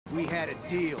We had a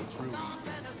deal, Trudy.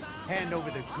 Hand over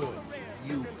the goods.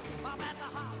 You...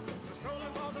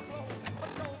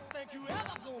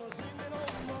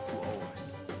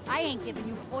 I ain't giving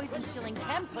you poison shilling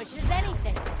chem pushers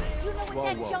anything. Do you know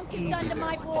what that junk has done to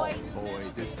my boy? Boy,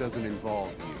 this doesn't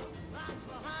involve you.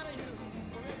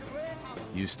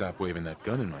 You stop waving that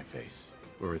gun in my face,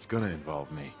 or it's gonna involve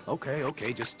me. Okay,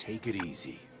 okay, just take it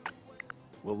easy.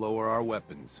 We'll lower our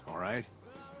weapons, all right?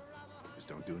 Just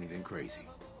don't do anything crazy.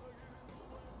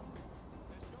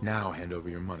 Now hand over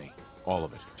your money. All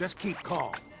of it. Just keep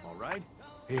calm, all right?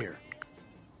 Here.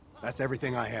 That's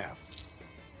everything I have.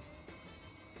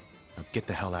 Now get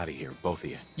the hell out of here, both of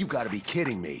you. You gotta be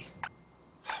kidding me.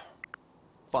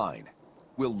 Fine.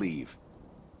 We'll leave.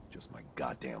 Just my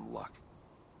goddamn luck.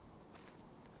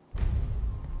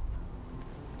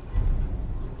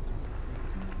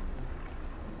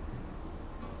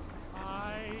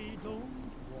 I don't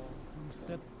want to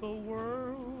set the world